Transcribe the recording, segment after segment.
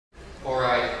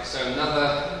so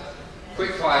another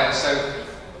quick fire. So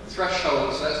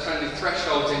thresholds, let's try and do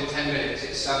thresholds in 10 minutes.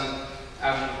 It's an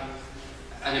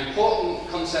important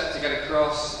concept to get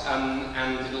across,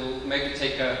 and it'll maybe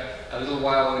take a little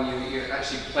while when you're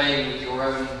actually playing with your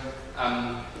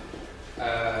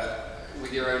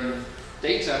own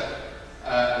data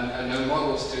and own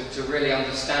models to really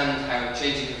understand how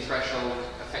changing the threshold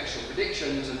affects your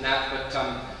predictions and that. But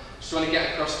just want to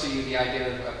get across to you the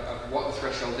idea of what the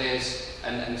threshold is,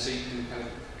 and so you can kind of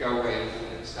go away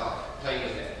and start playing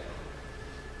with it.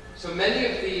 So many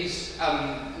of these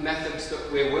methods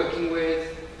that we're working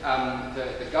with,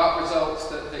 the GARP results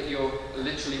that you're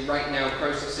literally right now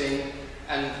processing,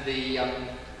 and the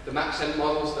MaxEnt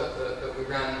models that we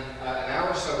ran an hour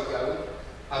or so ago,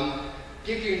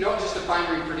 give you not just a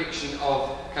binary prediction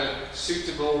of kind of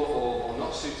suitable or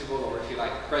not suitable, or if you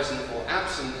like present or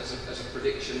absent as a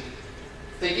prediction.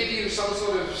 They give you some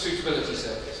sort of suitability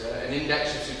surface, an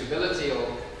index of suitability, or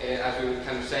as we were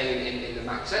kind of saying in the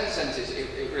MaxEnt sense,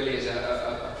 it really is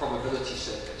a probability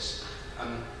surface.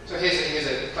 So here's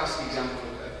a classic example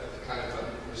of the kind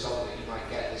of result that you might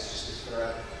get. This just is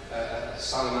for a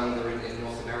salamander in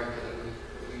North America that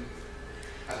we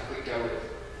had a quick go with.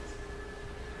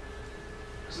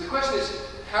 So the question is,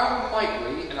 how might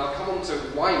we, and I'll come on to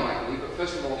why might we, but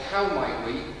first of all, how might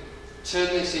we turn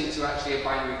this into actually a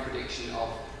binary prediction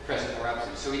of present or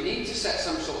absent? So we need to set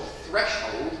some sort of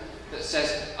threshold that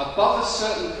says above a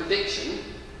certain prediction,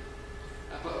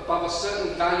 above a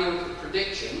certain value of the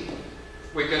prediction,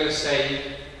 we're going to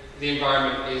say the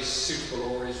environment is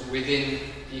suitable or is within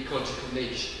the ecological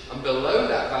niche. And below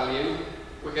that value,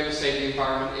 we're going to say the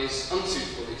environment is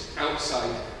unsuitable, it's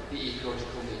outside the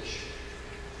ecological niche.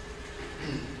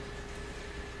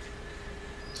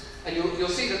 And you'll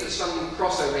see that there's some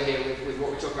crossover here with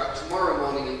what we talk about tomorrow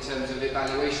morning in terms of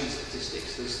evaluation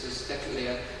statistics. There's definitely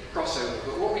a crossover.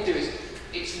 But what we do is,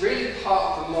 it's really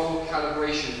part of the model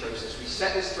calibration process. We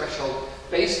set this threshold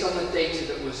based on the data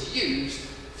that was used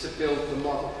to build the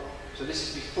model. So this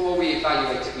is before we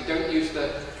evaluate it. We don't use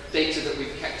the data that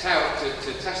we've kept out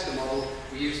to test the model.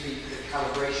 We use the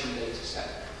calibration data set.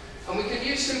 And we can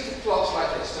use simple plots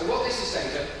like this. So what this is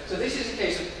saying, so this is a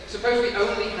case of, suppose we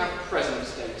only have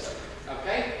presence data,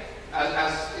 okay?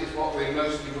 As is what we're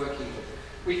mostly working with.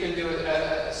 We can do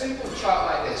a simple chart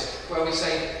like this, where we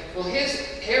say, well,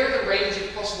 here are the range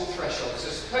of possible thresholds.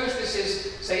 So suppose this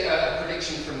is, say, a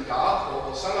prediction from GARP,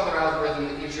 or some other algorithm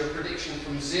that gives you a prediction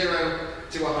from 0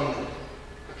 to 100.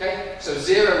 Okay? So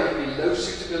 0 would be low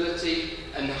suitability,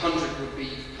 and 100 would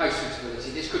be high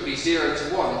suitability. This could be 0 to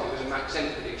 1 if it was a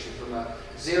MaxEnt prediction, from a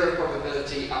 0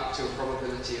 probability up to a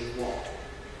probability of 1.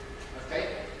 Okay?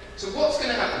 So what's going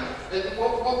to happen?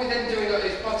 What we're then doing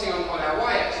is plotting on our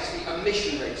y-axis the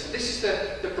emission rate. So this is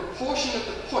the proportion of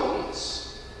the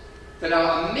points that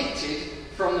are emitted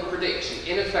from the prediction.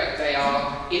 In effect, they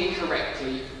are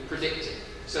incorrectly predicted.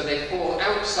 So they fall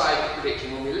outside the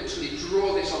prediction. When we literally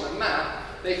draw this on a map,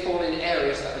 they fall in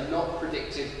areas that are not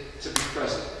predicted to be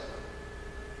present.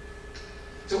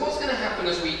 So what's going to happen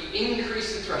as we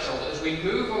increase the threshold, as we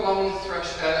move along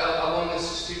the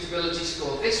suitability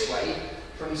score this way,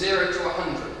 from 0 to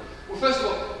 100? Well, first of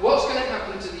all, what's going to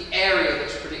happen to the area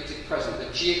that's predicted present,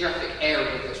 the geographic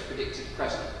area that's predicted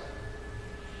present?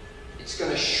 It's going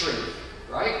to shrink,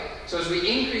 right? So as we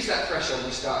increase that threshold,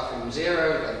 we start from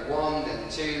 0, then 1, then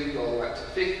 2, all the way up to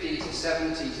 50, to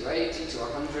 70, to 80, to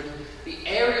 100. The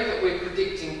area that we're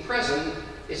predicting present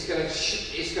is going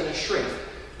to shrink,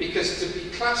 because to be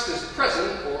classed as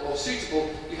present or suitable,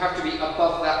 you have to be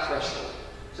above that threshold.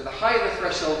 So the higher the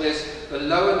threshold is, the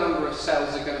lower number of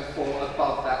cells are going to fall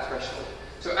above that threshold.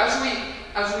 So as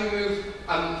we move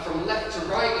from left to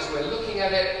right, as we're looking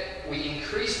at it, we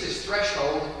increase this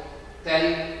threshold,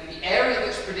 then the area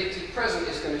that's predicted present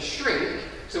is going to shrink.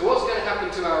 So what's going to happen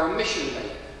to our emission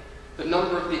rate? The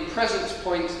number of the presence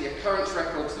points, the occurrence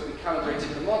records that we calibrated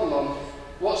the model on,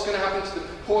 what's going to happen to the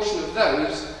proportion of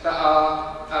those that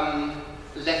are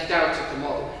left out of the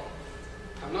model?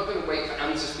 I'm not going to wait for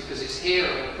answers because it's here,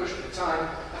 I'm going to push for the time.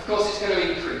 Of course it's going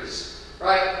to increase,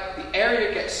 right? The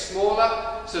area gets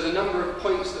smaller, so the number of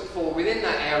points that fall within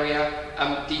that area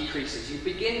decreases. You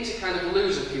begin to kind of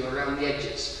lose a few around the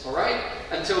edges, all right?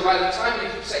 Until by the time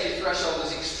you've set your threshold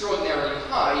as extraordinarily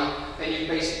high, then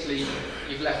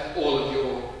you've left all of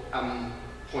your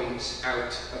points out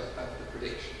of the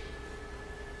prediction.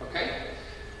 Okay?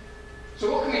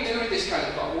 So what can we do with this kind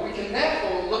of plot? Well, we can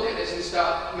therefore look at this and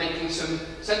start making some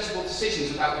sensible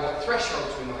decisions about what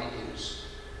thresholds we might use.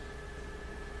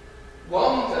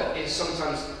 One that is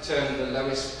sometimes termed the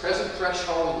lowest present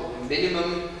threshold, or the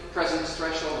minimum presence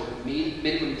threshold, or the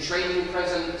minimum training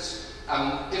presence.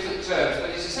 different terms, but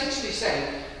it's essentially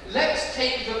saying, let's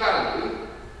take the value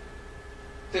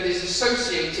that is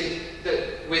associated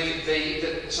with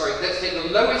let's take the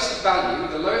lowest value,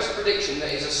 the lowest prediction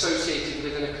that is associated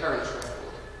with an occurrence record.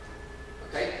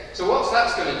 Okay? So what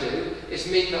that's going to do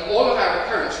is mean that all of our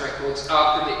occurrence records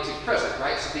are predicted present,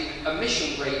 right? So the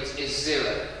emission rate is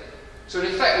 0. So in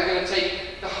effect, we're going to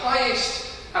take the highest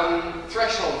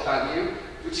threshold value,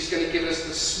 which is going to give us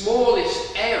the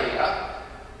smallest area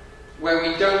where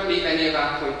we don't leave any of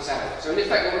our points out. So in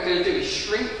effect, what we're going to do is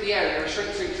shrink the area, shrink,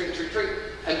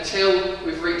 until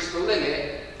we've reached the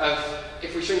limit of,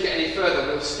 if we shrink it any further,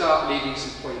 we'll start leaving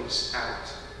some points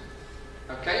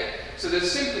out. Okay? So the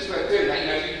simplest way of doing that,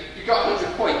 if you've got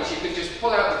 100 points, you can just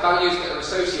pull out the values that are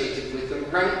associated with them,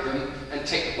 rank them, and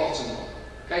take the bottom one.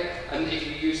 Okay? And if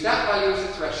you use that value as a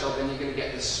threshold, then you're going to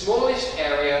get the smallest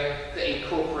area that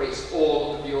incorporates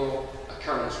all of your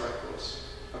occurrence records.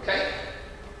 Okay?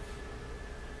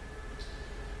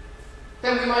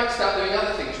 Then we might start doing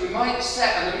other things. We might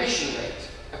set an emission rate.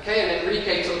 Okay? And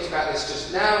Enrique talked about this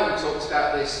just now, and talked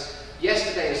about this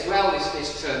yesterday as well,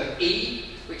 this term E,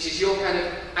 which is your kind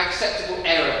of acceptable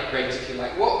error rate, if you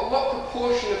like. What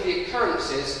proportion of the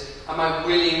occurrences am I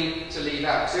willing to leave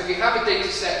out? So if you have a data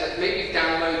set that maybe you've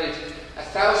downloaded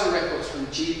 1,000 records from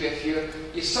GBIF,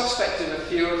 you're suspecting a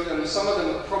few of them, some of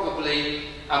them are probably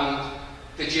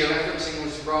the georeferencing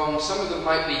was wrong, some of them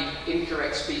might be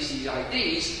incorrect species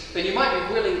IDs, then you might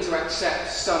be willing to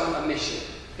accept some emission.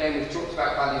 Okay, we've talked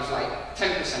about values like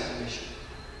 10% emission.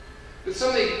 But some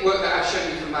of the work that I've shown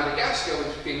you from Madagascar,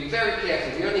 we've been very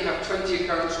careful. We only have 20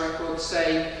 occurrence records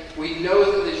saying we know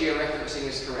that the georeferencing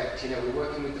is correct. We're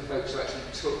working with the folks who actually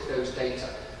took those data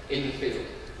in the field.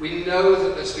 We know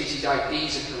that the species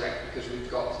IDs are correct because we've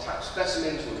got the type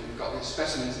specimens, or we've got the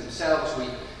specimens themselves. We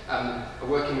are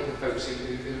working with the folks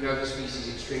who know the species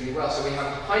extremely well. So we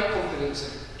have high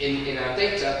confidence in our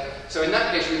data. So in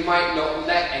that case, we might not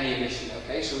let any emission,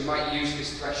 okay? So we might use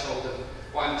this threshold of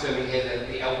what I'm terming here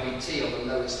the LBT, or the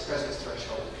lowest presence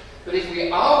threshold. But if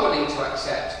we are willing to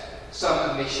accept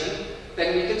some emission,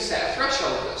 then we can set a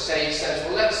threshold that says,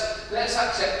 well, let's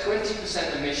accept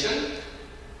 20% emission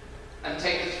and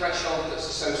take the threshold that's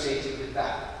associated with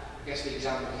that. I guess the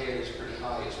example here is pretty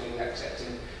high. It's maybe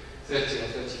accepting 30 or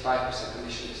 35%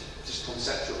 emission. It's just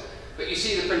conceptual. But you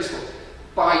see the principle.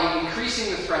 By increasing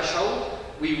the threshold,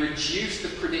 we reduce the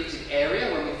predicted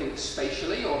area when we think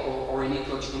spatially, or in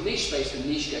ecological niche space, the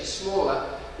niche gets smaller,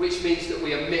 which means that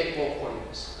we emit more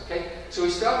points. Okay? So we're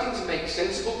starting to make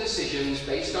sensible decisions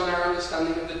based on our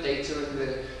understanding of the data and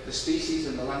the species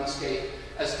and the landscape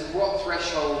as to what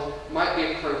threshold might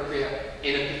be appropriate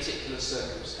in a particular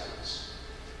circumstance.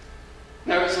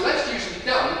 Now, it's less usually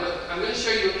done, but I'm going to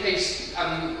show you a case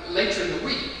later in the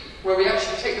week where we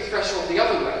actually take the threshold the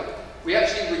other way. We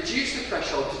actually reduce the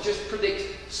threshold to just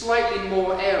predict slightly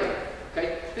more area.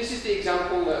 Okay? This is the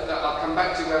example that I'll come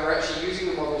back to, where we're actually using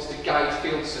the models to guide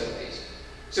field surveys.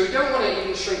 So we don't want to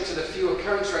even shrink to the few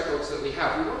occurrence records that we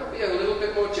have. We want to be a little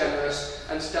bit more generous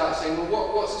and start saying,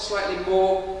 well, what's a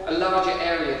larger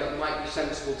area that might be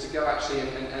sensible to go actually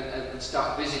and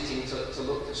start visiting to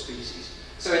look for species.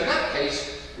 So in that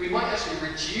case, we might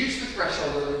actually reduce the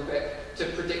threshold a little bit to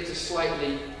predict a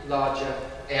slightly larger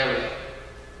area.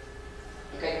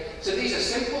 Okay, so these are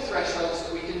simple thresholds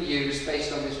that we can use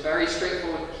based on this very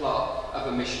straightforward plot of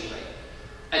emission rate.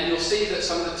 And you'll see that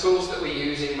some of the tools that we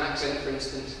use in Maxent, for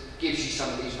instance, gives you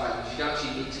some of these values. You don't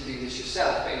actually need to do this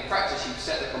yourself, but in practice you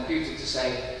set the computer to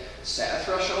say, set a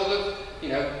threshold of,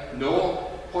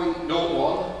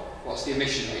 0.01, what's the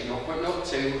emission rate,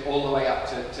 0.02, all the way up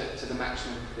to the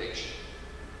maximum prediction.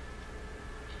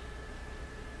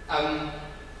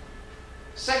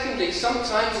 Secondly,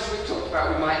 sometimes, as we've talked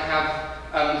about, we might have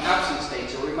absence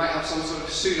data, or we might have some sort of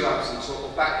pseudo-absence or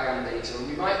background data, and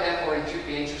we might therefore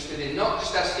be interested in not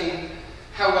just asking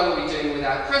how well are we doing with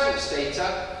our presence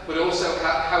data, but also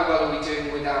how well are we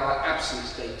doing with our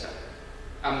absence data.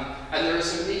 And there are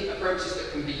some neat approaches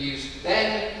that can be used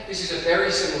then. This is a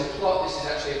very similar plot. This is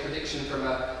actually a prediction from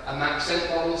a Maxent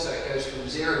model, so it goes from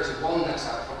 0 to 1, that's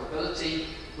our probability.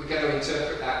 We're going to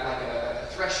interpret that like a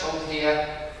threshold here.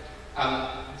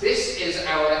 This is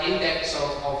our index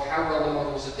of how well the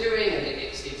models are doing, and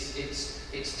it's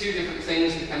two different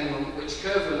things depending on which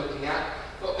curve we're looking at.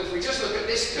 But if we just look at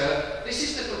this curve, this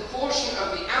is the proportion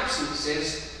of the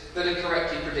absences that are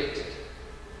correctly predicted.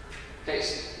 Okay,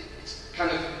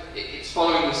 it's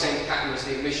following the same pattern as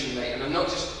the emission rate, and I'm not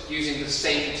just using the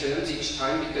same terms each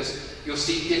time because you'll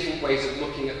see different ways of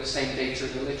looking at the same data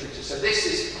in the literature. So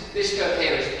this curve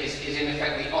here is in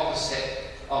effect the opposite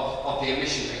of the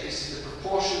emission rate. This is the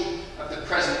proportion of the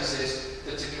presences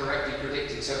that are correctly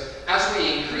predicted. So as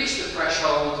we increase the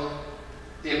threshold,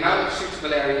 the amount of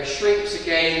suitable area shrinks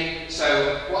again.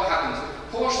 So what happens? The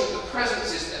proportion of the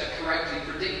presences that are correctly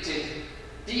predicted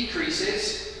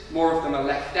decreases, more of them are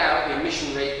left out, the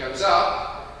emission rate goes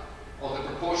up, or the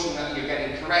proportion that you're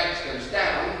getting correct goes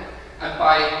down, and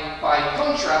by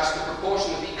contrast, the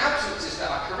proportion of the absences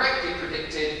that are correctly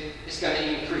predicted is going to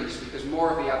increase, because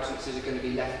more of the absences are going to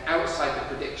be left outside the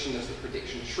prediction as the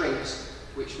prediction shrinks,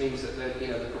 which means that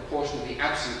the proportion of the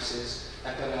absences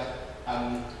are going to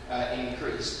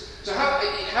increase. So have a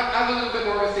little bit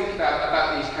more of a think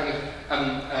about these kind of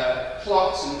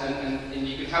plots, and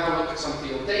you can have a look at some of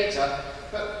your data.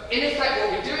 But in effect,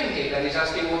 what we're doing here then is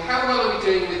asking, well, how well are we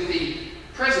doing with the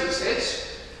presences,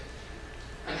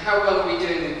 and how well are we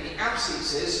doing with the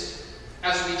absences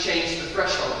as we change the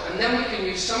threshold? And then we can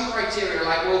use some criteria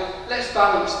like, well, let's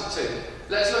balance the two.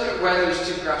 Let's look at where those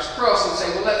two graphs cross and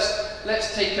say, well,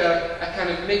 let's take a kind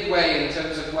of midway in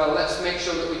terms of, well, let's make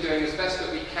sure that we're doing as best that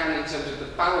we can in terms of the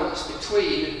balance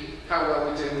between how well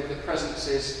we're doing with the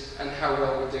presences and how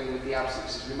well we're doing with the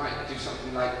absences. We might do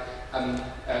something like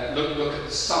look at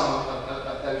the sum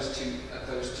of those two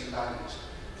values.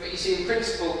 But you see, in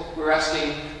principle, we're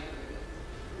asking,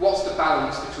 what's the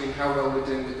balance between how well we're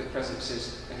doing with the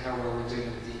presences and how well we're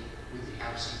doing with the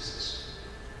absences?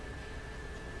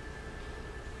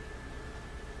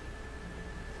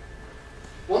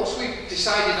 Once we've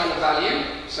decided on a value,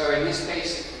 so in this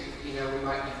case, we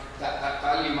might be, that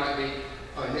value might be,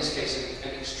 or in this case,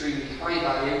 an extremely high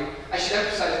value. I should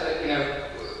emphasize that,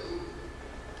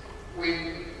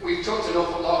 we've talked an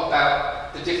awful lot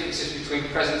about the differences between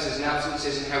presences and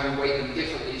absences and how we weight them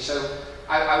differently. So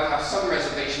I would have some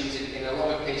reservations in a lot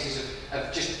of cases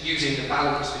of just using the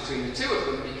balance between the two of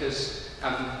them, because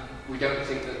we don't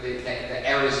think that the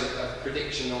errors of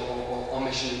prediction or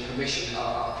omission and commission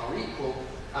are equal.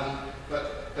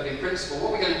 But in principle,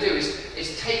 what we're going to do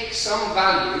is take some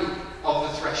value of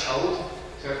the threshold.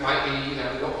 So it might be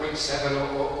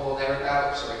 0.7 or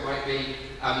thereabouts, or it might be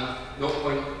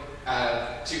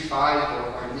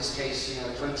 0.25, or in this case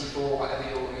 24, whatever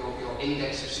your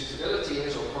index of suitability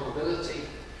is, or probability.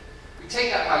 We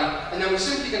take that value, and then we're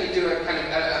simply going to do a kind of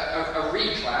a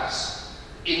reclass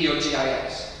in your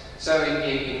GIS. So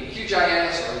in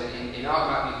QGIS or in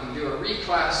ArcMap, you can do a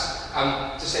reclass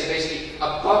to say basically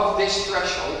above this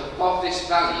threshold, above this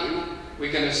value,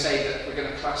 we're going to say that we're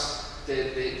going to class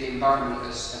the environment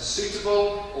as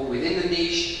suitable or within the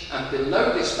niche, and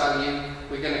below this value,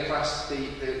 we're going to class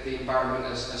the environment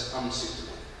as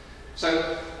unsuitable.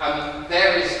 So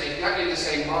there is exactly the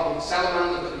same marbled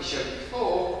salamander that we showed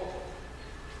before,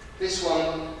 this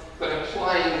one, but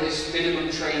applying this minimum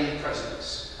trained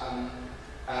presence,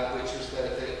 which was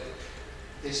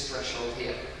this threshold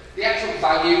here. The actual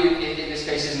value in this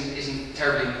case isn't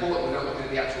terribly important. We're not looking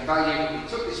at the actual value. We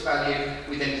took this value,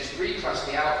 we then just reclassed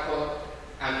the output,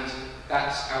 and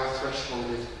that's our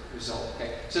thresholded result.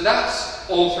 Okay? So that's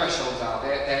all thresholds are.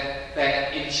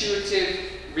 They're intuitive,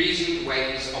 reasoned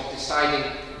ways of deciding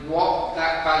what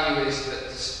that value is that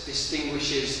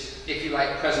distinguishes, if you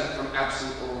like, present from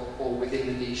absent, or within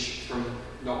the niche from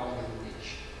not within the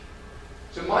niche.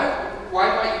 So why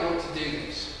might you want to do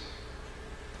this?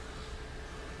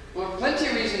 Well, plenty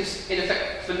of reasons, in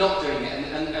effect, for not doing it.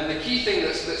 And the key thing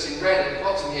that's in red at the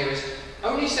bottom here is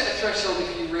only set a threshold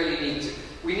if you really need to.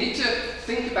 We need to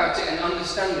think about it and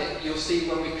understand it. You'll see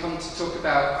when we come to talk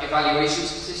about evaluation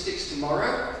statistics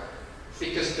tomorrow,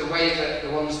 because the way that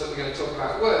the ones that we're going to talk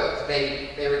about work,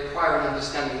 they require an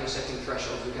understanding of setting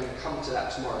thresholds. We're going to come to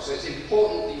that tomorrow. So it's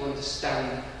important that you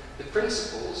understand the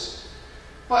principles.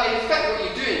 But in effect, what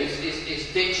you're doing is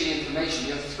ditching information.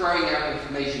 You're throwing out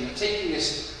information. You're taking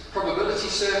this probability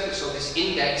surface or this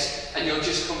index, and you're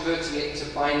just converting it to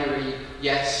binary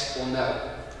yes or no,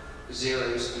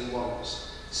 zeros and ones.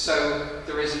 So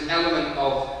there is an element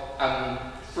of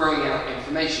throwing out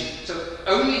information. So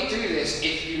only do this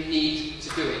if you need to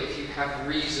do it, if you have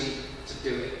reason to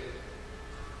do it.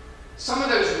 Some of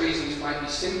those reasons might be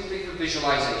simply for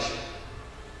visualization.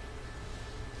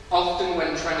 Often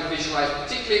when trying to visualize,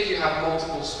 particularly if you have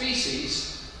multiple species,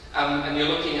 and you're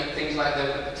looking at things like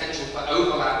the potential for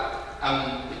overlap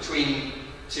between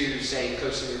two, say,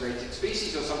 closely related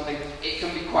species or something, it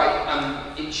can be quite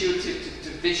intuitive to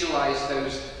visualize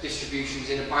those distributions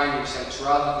in a binary sense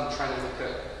rather than trying to look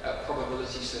at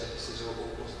probability surfaces or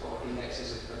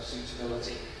indexes of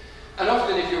suitability. And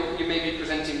often if you may be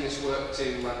presenting this work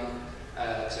to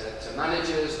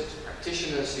managers, to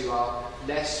practitioners who are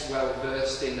less well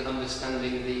versed in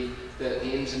understanding the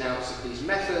ins and outs of these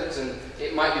methods, and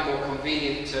it might be more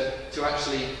convenient to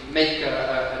actually make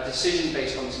a decision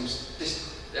based on some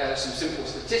some simple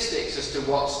statistics as to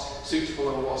what's suitable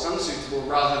or what's unsuitable,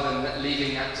 rather than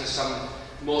leaving that to some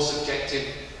more subjective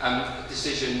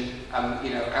decision,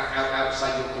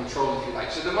 outside your control, if you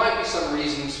like. So there might be some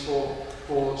reasons for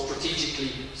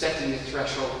strategically setting the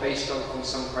threshold based on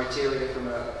some criteria from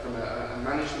a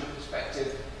management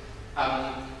perspective.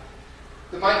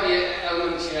 There might be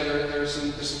elements, there's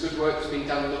some good work that's been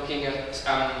done looking at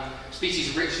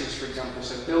species richness, for example,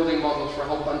 so building models for a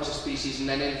whole bunch of species and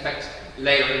then in effect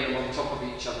layering them on top of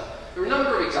each other. There are a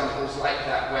number of examples like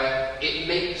that where it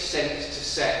makes sense to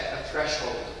set a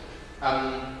threshold.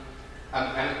 And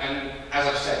as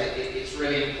I've said, it's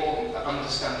really important for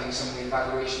understanding some of the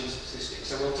evaluation statistics.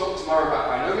 So we'll talk tomorrow about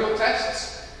binomial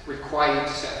tests required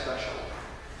to set a threshold.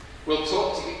 We'll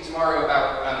talk tomorrow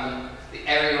about the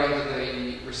area under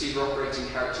the receiver operating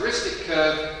characteristic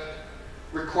curve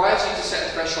requires you to set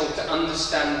a threshold to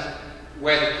understand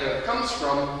where the curve comes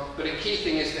from, but a key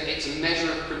thing is that it's a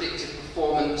measure of predictive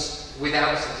performance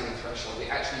without setting a threshold. It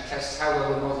actually tests how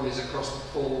well the model is across the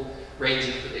full range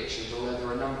of predictions, although there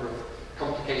are a number of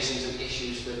complications and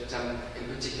issues that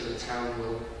in particular Town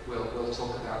will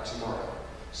talk about tomorrow.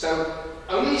 So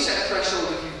only set a threshold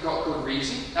if you've got good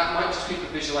reason. That might just be for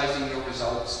visualizing your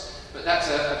results, but that's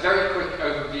a very quick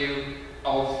overview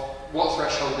of what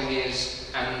thresholding is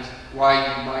and why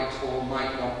you might or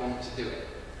might not want to do it.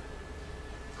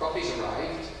 Coffee's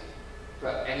arrived,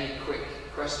 but any quick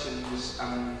questions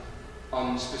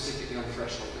on specifically on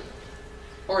thresholding?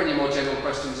 Or any more general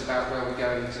questions about where we're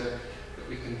going to that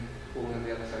we can pull in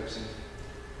the other folks in?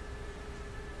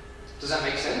 Does that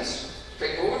make sense?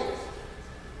 Straightforward?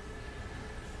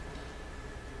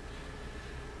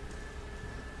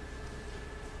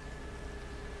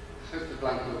 I hope the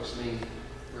blank looks mean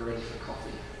we're ready for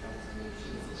coffee.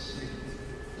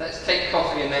 Let's take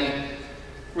coffee and then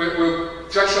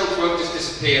thresholds won't just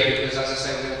disappear because, as I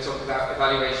said, we're going to talk about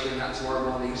evaluation and that tomorrow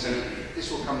morning, so this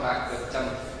will come back. But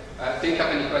think up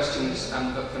any questions,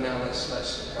 but for now let's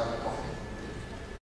grab a coffee.